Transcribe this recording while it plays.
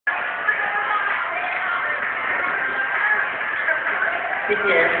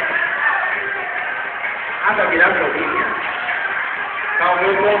que é? Ah, vai virar folhinha? Não, o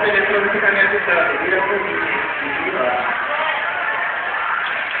meu ponto eletrônico fica me ajudando. Vira folhinha.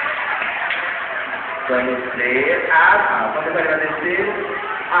 Vamos ler. Vamos agradecer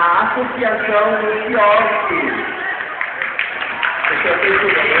a Associação dos Quiosques. Deixa eu ver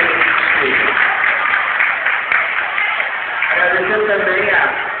tudo bem. Agradecer também a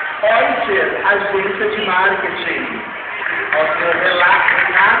Oyster, agência de marketing. Ao senhor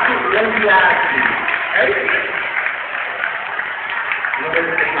Renato Lambiati. É isso? Vamos ver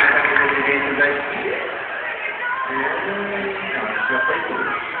se tem mais agradecimentos aqui. Não, já foi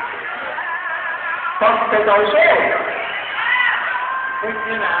tudo. Posso pegar o show?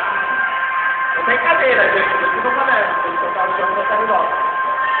 Não tem cadeira, gente. Eu estou falando. Tem que tocar o chão para estar igual.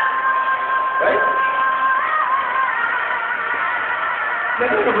 Oi?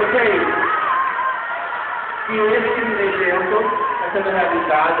 Lembra para vocês que esse evento está sendo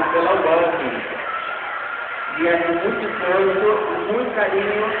realizado pela UAM. E é com muito esforço, com muito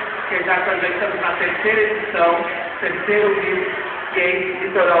carinho, que já também estamos na terceira edição, terceiro vídeo, que é em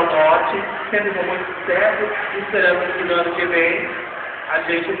Litoral Norte, sendo com muito sucesso, e esperamos que no ano que vem a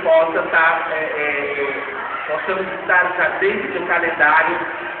gente possamos estar já dentro do calendário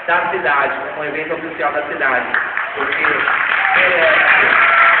da cidade, como um evento oficial da cidade. Porque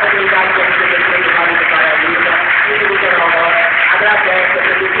a comunidade da LGBT do Vale do Paraíba e do Litoral Norte agradece a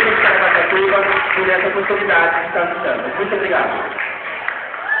Prefeitura de Caraguatatuba por essa oportunidade que está nos dando. Muito obrigado.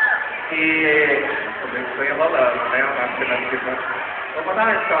 E também estou enrolando, né? Vou contar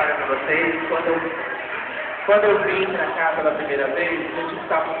uma história para vocês. Quando eu vim para cá pela primeira vez,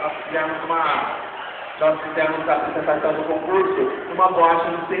 nós fizemos a apresentação do concurso numa boate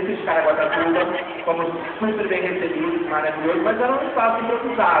no centro de Caraguatatuba, fomos super bem recebidos, maravilhoso, mas era um espaço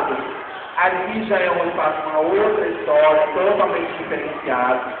improvisado. Ali já é um espaço, uma outra história, totalmente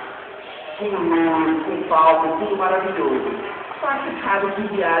diferenciado, com luz, com palco, tudo maravilhoso. Classificado de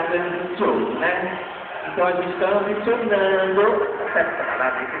viagem ambicioso, né? Então a gente está ambicionando,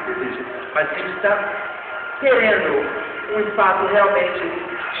 mas a gente está querendo um espaço realmente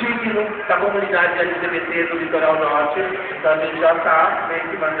digno da comunidade LGBT do Litoral Norte. Então a gente já está meio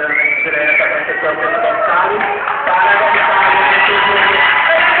que mandando em direto para a pessoa do aniversário para realizar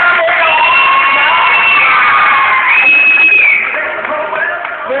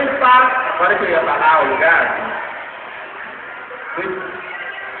o espaço. Agora que eu ia falar o lugar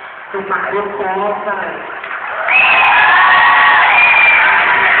do Mário Costa.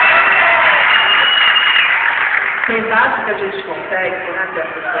 Vocês acham que a gente consegue, né, que a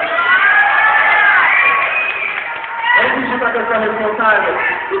pessoa... Vamos pedir para a pessoa responsável.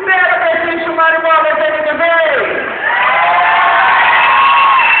 Espera que a gente chamar o Mário Costa.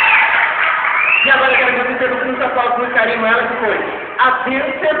 E agora eu quero agradecer com muita falta, muito carinho, ela que foi a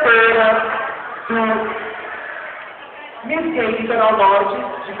vencedora do Miss Gay Litoral Norte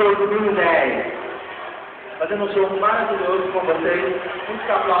de 2010. Fazendo um show maravilhoso com vocês. Muitos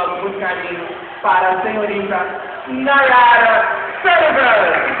aplausos, muito carinho para a senhorita Nayara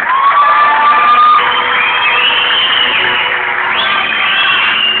sullyvam.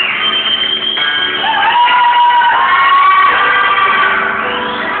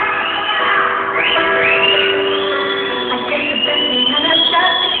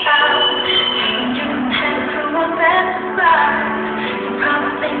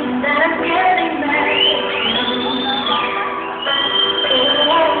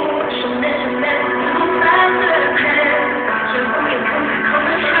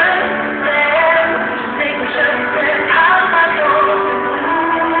 Come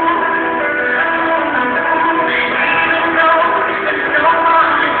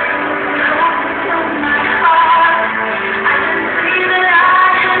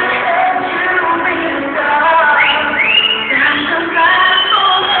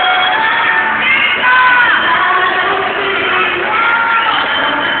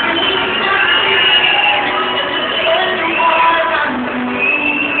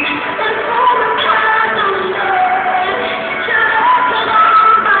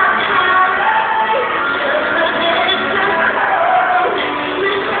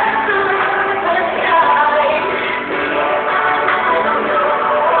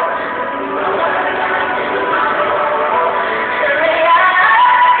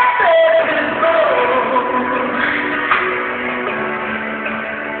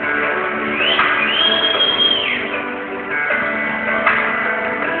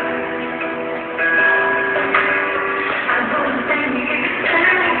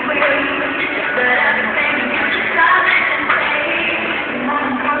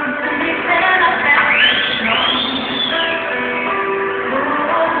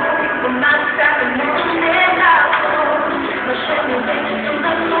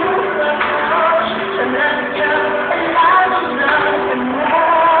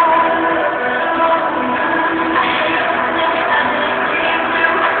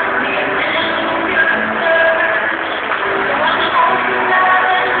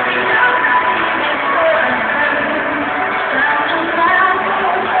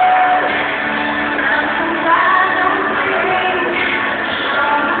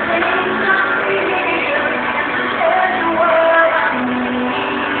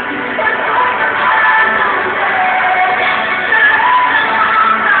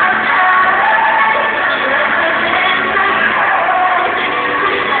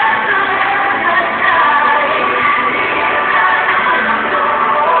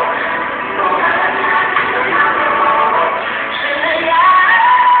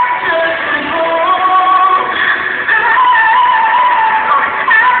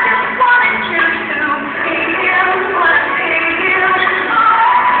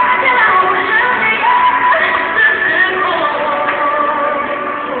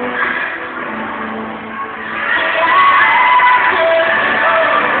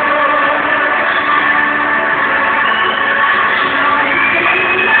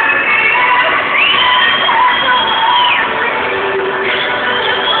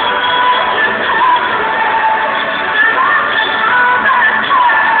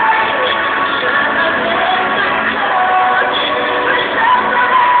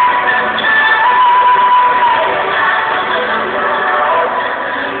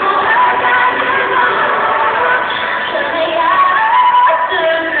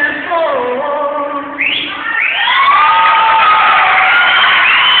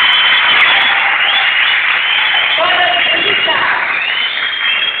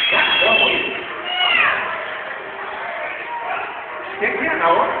Aqui na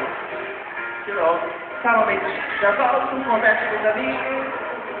outra. Tirou. Calmamente. Já volto, conversa com os amigos.